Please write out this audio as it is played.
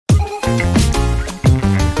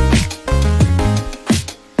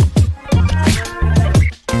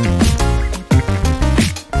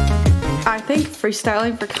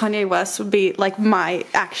freestyling for Kanye West would be like my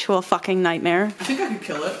actual fucking nightmare. I think I could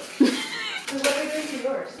kill it. What are you doing to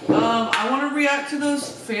yours? I want to react to those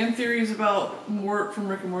fan theories about Mort from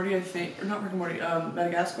Rick and Morty, I think. Or not Rick and Morty,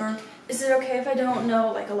 Madagascar. Is it okay if I don't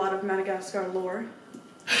know like a lot of Madagascar lore?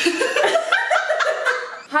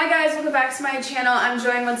 Hi guys, welcome back to my channel. I'm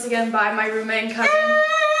joined once again by my roommate and cousin.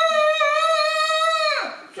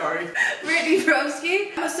 Sorry. Brittany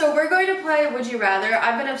Broski. So we're going to play Would You Rather.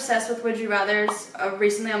 I've been obsessed with Would You Rathers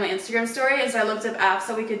recently on my Instagram story, as I looked up apps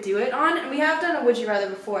that we could do it on. And we have done a Would You Rather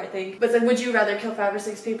before, I think. But it's like, would you rather kill 5 or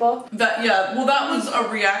 6 people? Yeah, well that was a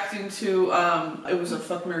reacting to, it was a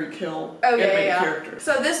fuck, marry, kill animated character.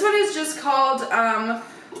 So this one is just called,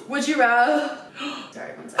 Would You Rather...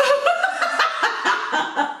 Sorry, one second.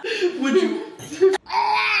 Would you?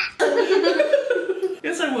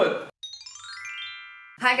 Yes, I would.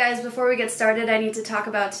 Hi guys, before we get started, I need to talk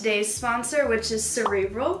about today's sponsor, which is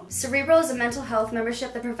Cerebral. Cerebral is a mental health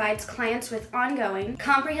membership that provides clients with ongoing,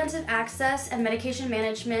 comprehensive access and medication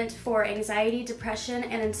management for anxiety, depression,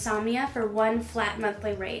 and insomnia for one flat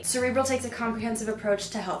monthly rate. Cerebral takes a comprehensive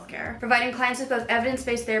approach to healthcare, providing clients with both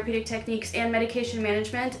evidence-based therapeutic techniques and medication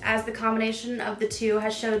management, as the combination of the two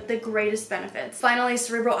has showed the greatest benefits. Finally,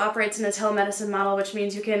 Cerebral operates in a telemedicine model, which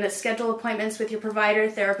means you can schedule appointments with your provider,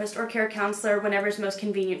 therapist, or care counselor whenever is most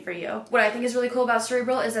convenient for you. What I think is really cool about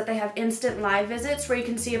Cerebral is that they have instant live visits where you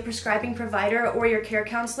can see a prescribing provider or your care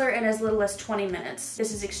counselor in as little as 20 minutes.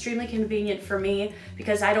 This is extremely convenient for me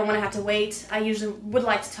because I don't want to have to wait. I usually would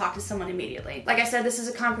like to talk to someone immediately. Like I said, this is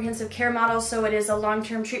a comprehensive care model, so it is a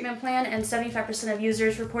long-term treatment plan, and 75% of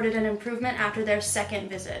users reported an improvement after their second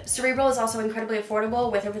visit. Cerebral is also incredibly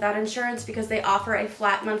affordable with or without insurance because they offer a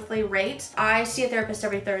flat monthly rate. I see a therapist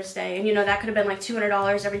every Thursday, and you know that could have been like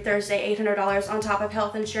 $200 every Thursday, $800 on top of health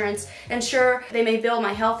insurance. And sure, they may bill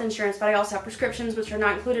my health insurance, but I also have prescriptions which are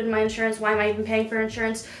not included in my insurance. Why am I even paying for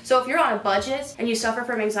insurance? So if you're on a budget and you suffer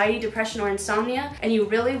from anxiety, depression, or insomnia, and you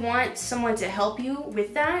really want someone to help you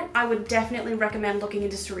with that, I would definitely recommend looking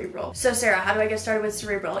into Cerebral. So Sarah, how do I get started with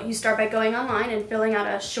Cerebral? You start by going online and filling out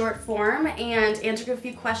a short form and answering a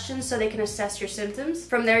few questions so they can assess your symptoms.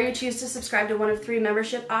 From there, you choose to subscribe to one of 3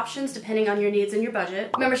 membership options depending on your needs and your budget.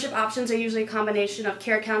 Membership options are usually a combination of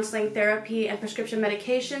care counseling, therapy, and prescription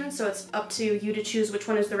medication, so it's up to you to choose which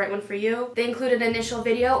one is the right one for you. They include an initial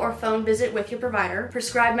video or phone visit with your provider,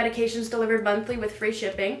 prescribed medications delivered monthly with free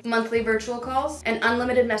shipping, monthly virtual calls, and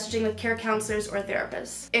unlimited messaging with care counselors or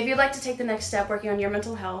therapists. If you'd like to take the next step working on your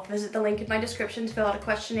mental health, visit the link in my description to fill out a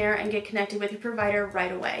questionnaire and get connected with your provider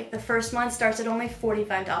right away. The first month starts at only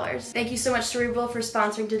 $45. Thank you so much, Cerebral, for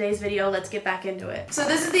sponsoring today's video. Let's get back into it. So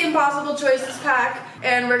this is the Impossible Choices pack,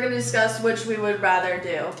 and we're going to discuss which we would rather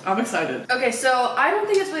do. I'm excited. Okay, so I don't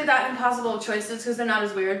think it's really that impossible of choices because they're not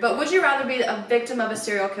as weird, but would you rather be a victim of a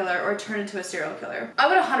serial killer or turn into a serial killer? I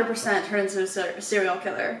would 100% turn into a serial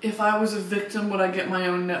killer. If I was a victim, would I get my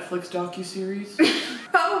own Netflix docuseries?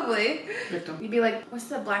 Probably. Victim. You'd be like, what's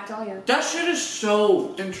the Black Dahlia? That shit is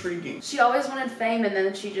so intriguing. She always wanted fame, and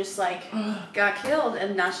then she just like got killed,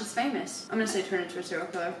 and now she's famous. I'm gonna say turn into a serial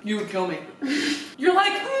killer. You would kill me. You're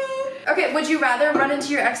like, Okay, would you rather run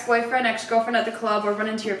into your ex-boyfriend, ex-girlfriend at the club, or run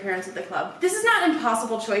into your parents at the club? This is not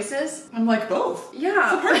impossible choices. I'm like both.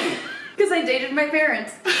 Yeah. Because I dated my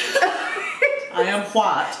parents. I am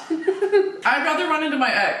what? I'd rather run into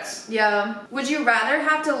my ex. Yeah. Would you rather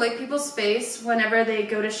have to lick people's face whenever they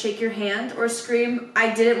go to shake your hand, or scream,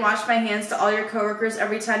 "I didn't wash my hands" to all your coworkers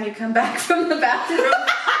every time you come back from the bathroom?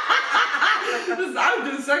 I would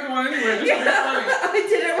do the second one anyway. Just I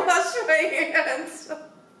didn't wash my hands.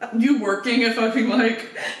 You working at fucking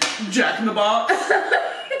like Jack in the Box?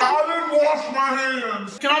 I didn't wash my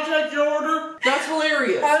hands. Can I take your order? That's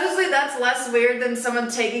hilarious. Honestly, that's less weird than someone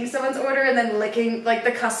taking someone's order and then licking like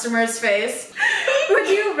the customer's face. Would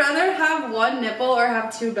you rather have 1 nipple or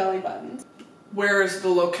have 2 belly buttons? Where is the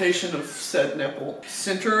location of said nipple?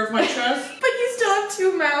 Center of my chest? But you still have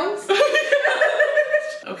 2 mouths.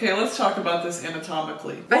 Okay, let's talk about this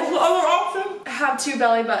anatomically. What's the other option? Have 2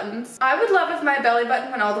 belly buttons. I would love if my belly button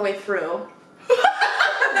went all the way through.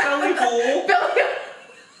 Belly hole? Belly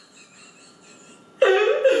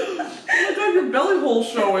Oh my god, your belly hole's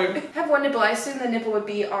showing. Have 1 nipple. I assume the nipple would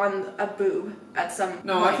be on a boob at some point.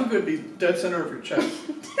 No, I think it would be dead center of your chest.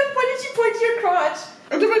 Why did you point to your crotch?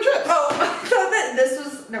 I did my chest. Oh, I thought that this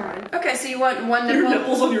was... Never mind. Okay, so you want 1 nipple. Your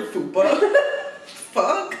nipple's on your fupa.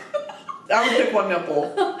 Fuck. I would pick 1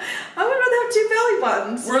 nipple. I would rather have 2 belly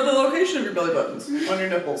buttons. Where are the location of your belly buttons? On your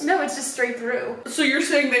nipples? No, it's just straight through. So you're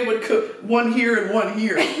saying they would cook 1 here and 1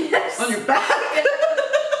 here? Yes. On your back?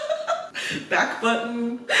 Back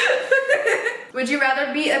button. Would you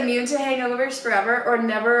rather be immune to hangovers forever or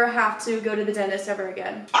never have to go to the dentist ever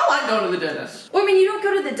again? I like going to the dentist. Well, I mean, you don't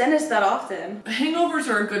go to the dentist that often. Hangovers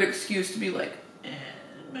are a good excuse to be like,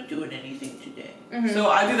 I'm not doing anything today. So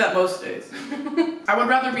I do that most days. I would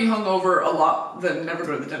rather be hungover a lot than never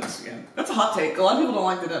go to the dentist again. That's a hot take. A lot of people don't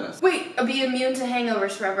like the dentist. Wait, be immune to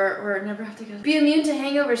hangovers forever or never have to go. Be immune to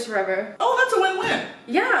hangovers forever. Oh, that's a win-win.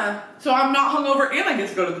 Yeah. So I'm not hungover and I get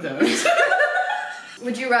to go to the dentist.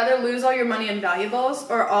 Would you rather lose all your money in valuables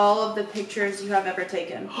or all of the pictures you have ever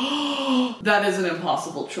taken? That is an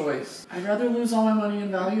impossible choice. I'd rather lose all my money in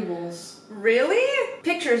valuables. Really?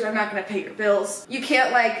 Pictures are not gonna pay your bills. You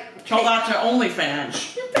can't like Tell that to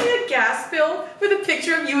OnlyFans. you pay a gas bill with a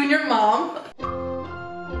picture of you and your mom.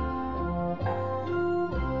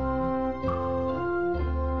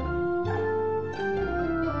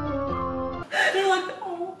 They're like,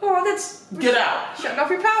 Oh, that's get out. shutting off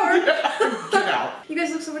your power. Get out. You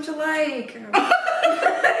guys look so much alike.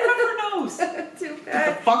 Never knows. Too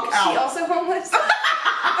bad. the fuck Is she out. also homeless?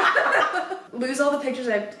 Lose all the pictures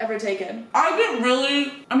I've ever taken.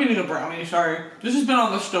 I'm eating a brownie, sorry. This has been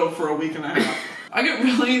on the stove for a week and a half. I get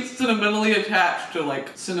really sentimentally attached to like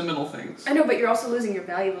sentimental things. I know, but you're also losing your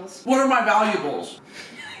valuables. What are my valuables?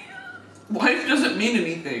 Life doesn't mean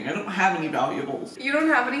anything. I don't have any valuables. You don't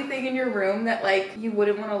have anything in your room that like you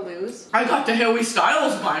wouldn't want to lose? I got the Harry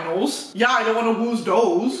Styles vinyls. Yeah, I don't want to lose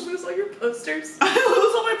those. Lose all your posters? I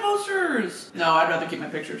lose all my posters. No, I'd rather keep my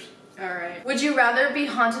pictures. Alright. Would you rather be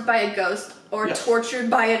haunted by a ghost or Yes. tortured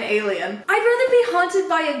by an alien? I'd rather be haunted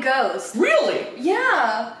by a ghost. Really?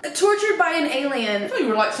 Yeah. Tortured by an I alien. thought you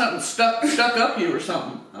were like something stuck up you or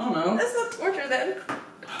something. I don't know. That's not torture then.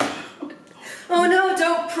 Oh no,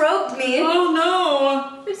 don't probe me. Oh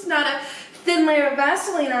no. There's not a thin layer of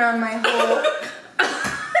Vaseline around my hole.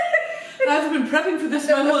 I've been prepping for this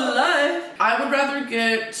my whole life. I would rather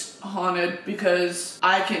get haunted because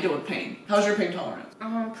I can't deal with pain. How's your pain tolerance?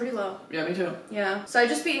 Pretty low. Yeah, me too. Yeah. So I'd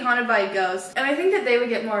just be haunted by a ghost. And I think that they would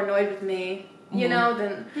get more annoyed with me, you know,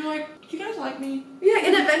 than... You're like, you guys like me? Yeah,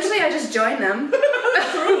 and eventually I just join them.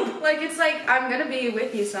 Like, it's like, I'm gonna be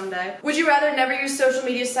with you someday. Would you rather never use social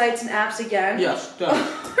media sites and apps again? Yes, done.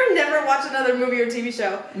 Or never watch another movie or TV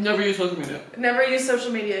show? Never use social media. Never use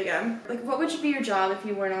social media again. Like, what would be your job if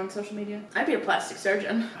you weren't on social media? I'd be a plastic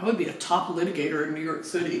surgeon. I would be a top litigator in New York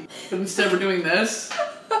City. But instead we're doing this,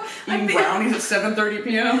 eating be- brownies at 7:30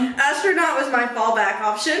 p.m. Astronaut was my fallback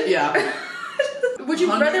option. Yeah. Would you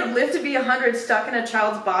 100? rather live to be 100 stuck in a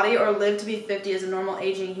child's body or live to be 50 as a normal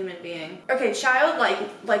aging human being? Okay, child, like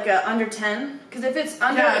under 10? Because if it's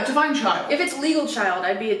under... Yeah, divine child. If it's legal child,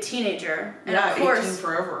 I'd be a teenager. And Yeah, of course, 18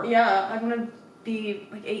 forever. Yeah, I'm gonna be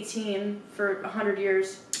like 18 for 100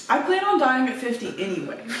 years. I plan on dying at 50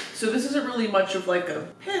 anyway. So this isn't really much of like a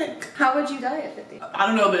pick. How would you die at 50? I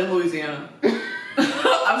don't know, but in Louisiana.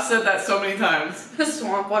 I've said that so many times. The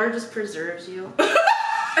swamp water just preserves you.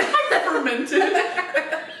 Fermented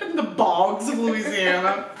in the bogs of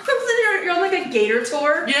Louisiana. You're on like a gator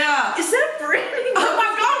tour? Yeah. Is that Brittany? Oh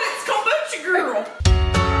my god, it's kombucha girl.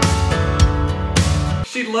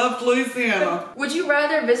 She loved Louisiana. Would you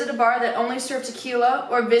rather visit a bar that only serves tequila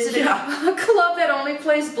or visit a club that only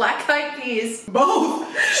plays Black Eyed Peas? Both.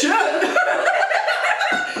 Shit.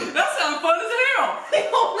 That sounds fun as hell. They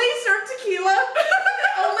only serve tequila.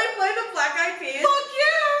 Only play the Black Eyed Peas. Fuck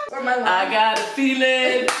yeah. Or my line. I got a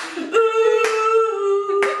feeling.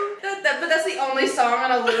 Ooh. But that's the only song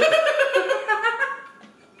on a loop.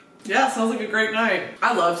 Yeah, sounds like a great night.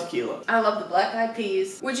 I love tequila. I love the Black Eyed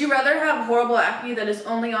Peas. Would you rather have horrible acne that is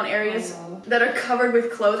only on areas that are covered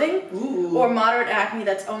with clothing? Ooh. Or moderate acne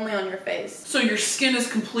that's only on your face? So your skin is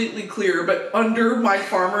completely clear, but under my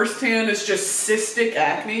farmer's tan is just cystic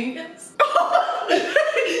acne? Yes.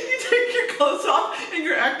 You take your clothes off and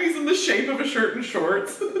your acne's in the shape of a shirt and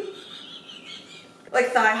shorts.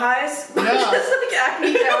 Like thigh highs? Yeah. Just like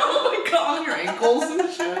acne down. Oh my god, on your ankles and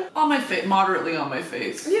shit. On my face, moderately on my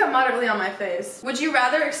face. Yeah, moderately on my face. Would you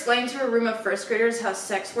rather explain to a room of first graders how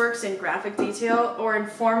sex works in graphic detail or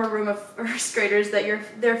inform a room of first graders that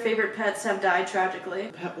their favorite pets have died tragically?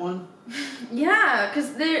 Pet one. Yeah,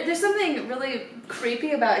 because there's something really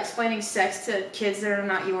creepy about explaining sex to kids that are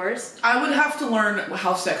not yours. I would have to learn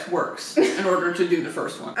how sex works in order to do the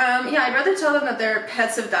first one. Yeah, I'd rather tell them that their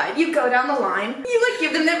pets have died. You go down the line, you like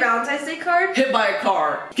give them their Valentine's Day card. Hit by a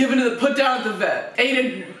car, put down at the vet,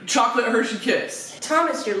 ate a chocolate Hershey Kiss.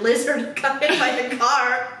 Thomas, your lizard got hit by a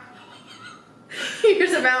car.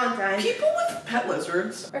 Here's a Valentine. People with pet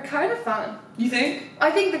lizards Are kind of fun. You think? I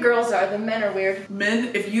think the girls are. The men are weird.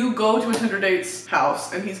 Men, if you go to a Tinder date's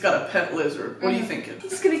house and he's got a pet lizard, what are you thinking?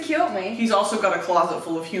 He's gonna kill me. He's also got a closet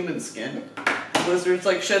full of human skin. lizards,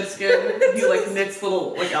 like shed skin. He like knits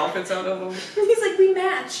little like outfits out of them. He's like, we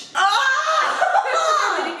match. Ah!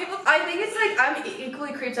 I think it's like I'm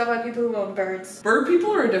equally creeped out by people who own birds. Bird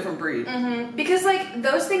people are a different breed. Because like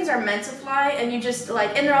those things are meant to fly, and you just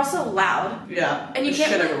like, and they're also loud. Yeah. And you There's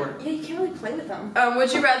can't shit really, everywhere. yeah, you can't really play with them.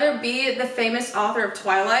 Would you rather be the famous author of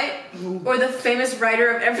Twilight or the famous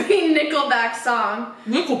writer of every Nickelback song?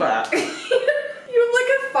 Nickelback. You have like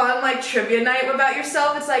a fun like trivia night about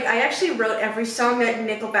yourself. It's like, I actually wrote every song that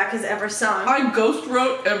Nickelback has ever sung. I ghost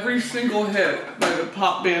wrote every single hit by the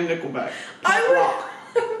pop band Nickelback. Pop rock.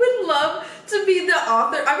 I would love to be the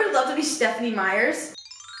author. I would love to be Stephanie Myers.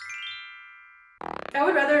 I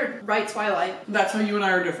would rather write Twilight. That's how you and I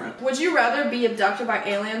are different. Would you rather be abducted by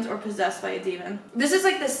aliens or possessed by a demon? This is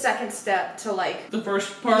like the second step to like... The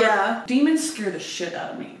first part? Yeah. Demons scare the shit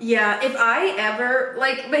out of me. Yeah, if I ever,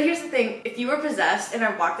 like, but here's the thing. If you were possessed and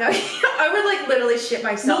I walked out, I would like literally shit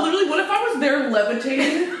myself. No, literally, what if I was there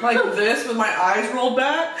levitating like this with my eyes rolled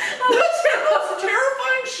back? That's the most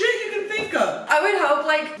terrifying shit you can think of. I would hope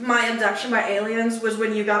like my abduction by aliens was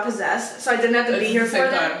when you got possessed, so I didn't have to be here for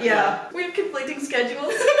that. Yeah. We have conflicting schedules. I'm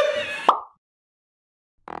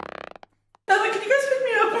like, can you guys pick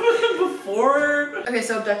me up before? Okay,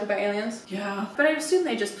 so abducted by aliens? Yeah. But I assume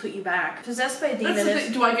they just put you back. Possessed by a demon That's the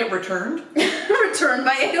thing. Do I get returned? returned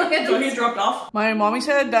by aliens. Do I get dropped off? My mommy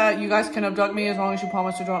said that you guys can abduct me as long as you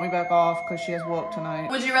promise to drop me back off because she has work tonight.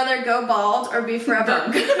 Would you rather go bald or be forever...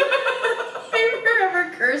 be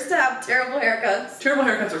forever cursed to have terrible haircuts? Terrible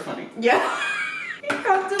haircuts are funny. Yeah. You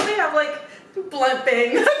constantly have like blunt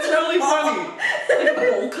bangs. That's really funny. Like a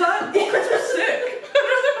bowl cut? Bowl cuts are sick. I'd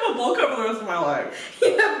rather have a bowl cut for the rest of my life.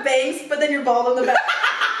 You have bangs, but then you're bald on the back.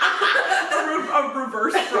 A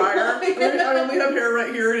reverse fryer. I only have hair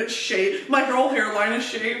right here and it's shaved. My whole hairline is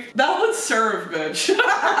shaved. That would serve, bitch.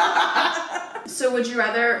 So would you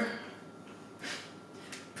rather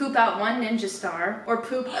poop out one ninja star or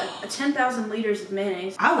poop a 10,000 liters of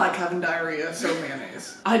mayonnaise? I like having diarrhea, so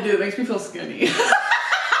mayonnaise. I do. It makes me feel skinny.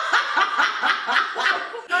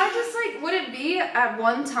 I just like, would it be at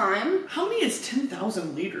one time? How many is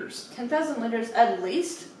 10,000 liters? 10,000 liters at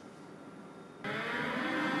least?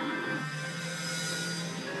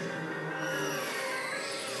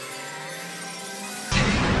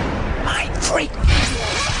 Mind freak.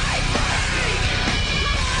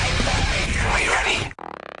 Are you ready?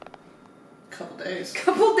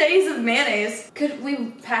 Couple days of mayonnaise. Could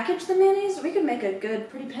we package the mayonnaise? We could make a good,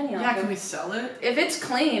 pretty penny off Yeah, it. can we sell it? If it's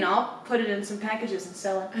clean, I'll put it in some packages and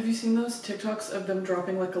sell it. Have you seen those TikToks of them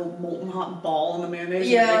dropping like a molten hot ball in the mayonnaise?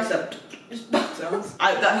 Yeah. And it makes that sounds?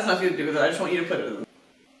 That has nothing to do with it. I just want you to put it in.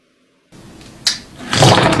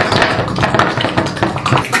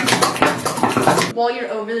 While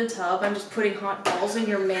you're over the tub, I'm just putting hot balls in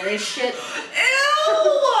your mayonnaise shit. Ew!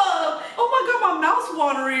 Oh my god, my mouth's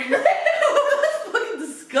watering. That's fucking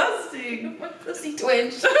disgusting. My pussy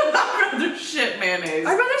twinged. I'd rather shit mayonnaise.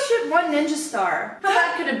 I'd rather shit one ninja star. How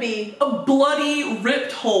bad could it be? A bloody,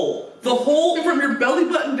 ripped hole. The hole from your belly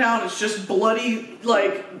button down is just bloody,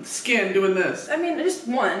 like, skin doing this. I mean, just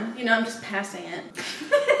one. You know, I'm just passing it.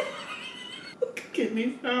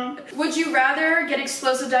 Kidney stone. Would you rather get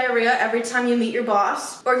explosive diarrhea every time you meet your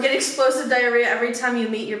boss, or get explosive diarrhea every time you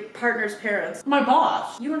meet your partner's parents? My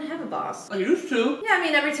boss. You don't have a boss. I used to. Yeah, I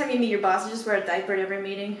mean, every time you meet your boss, you just wear a diaper at every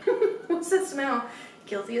meeting. What's that smell?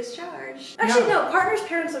 Guilty as charged. Actually, Yeah. no, partner's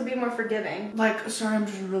parents would be more forgiving. Like, sorry, I'm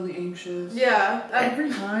just really anxious. Yeah. Every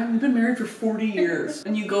time, we've been married for 40 years,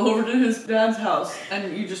 and you go over to his dad's house,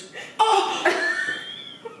 and you just, oh!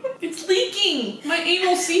 It's leaking! My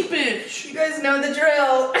anal seepage! You guys know the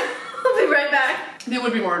drill. I'll be right back. They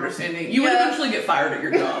would be more understanding. You would Yeah. eventually get fired at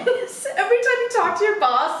your job. Yes, every time you talk to your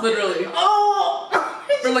boss. Literally. Oh!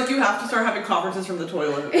 Or like you have to start having conferences from the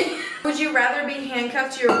toilet. Would you rather be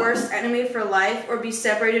handcuffed to your worst enemy for life or be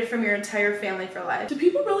separated from your entire family for life? Do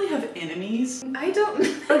people really have enemies? I don't.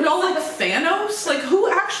 Are y'all like Thanos? Like,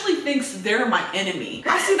 who actually thinks they're my enemy?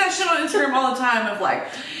 I see that shit on Instagram all the time of like,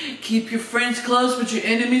 keep your friends close but your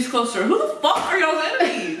enemies closer. Who the fuck are y'all's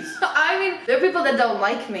enemies? I mean, there are people that don't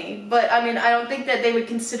like me, but I mean, I don't think that they would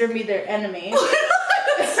consider me their enemy.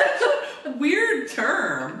 It's such a weird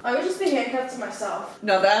term. I would just be handcuffed to myself.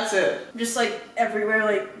 No, that's it. Just like everywhere,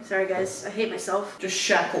 like, sorry guys, I hate myself. Just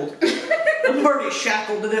shackled. I'm already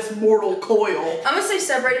shackled to this mortal coil. I'm gonna say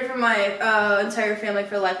separated from my entire family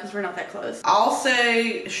for life because we're not that close. I'll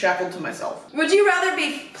say shackled to myself. Would you rather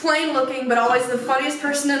be plain looking but always the funniest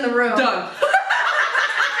person in the room? Done.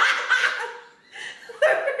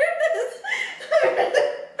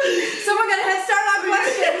 Someone got a head start on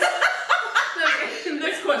questions.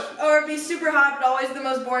 Next question. Or be super hot but always the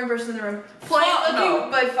most boring boring person in the room. Plain looking, no.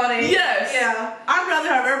 but funny. Yes. Yeah. I'd rather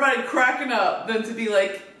have everybody cracking up than to be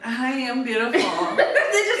like, I am beautiful. They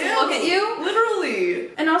just look at you. Literally.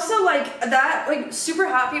 And also, like, that, like, super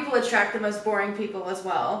hot people attract the most boring people as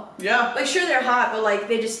well. Yeah. Like, sure, they're hot, but, like,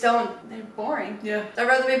 they just don't, they're boring. Yeah. I'd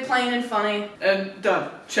rather be plain and funny. And done.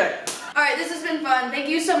 Check. Alright, this has been fun. Thank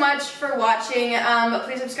you so much for watching.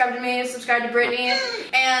 Please subscribe to me, subscribe to Brittany,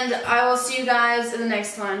 and I will see you guys in the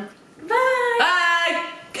next one. Bye! Bye!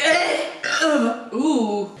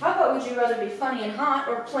 Ooh. How about would you rather be funny and hot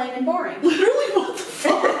or plain and boring? Literally, what the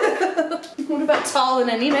fuck? What about tall and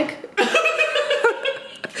anemic?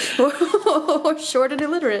 Or short and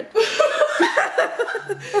illiterate.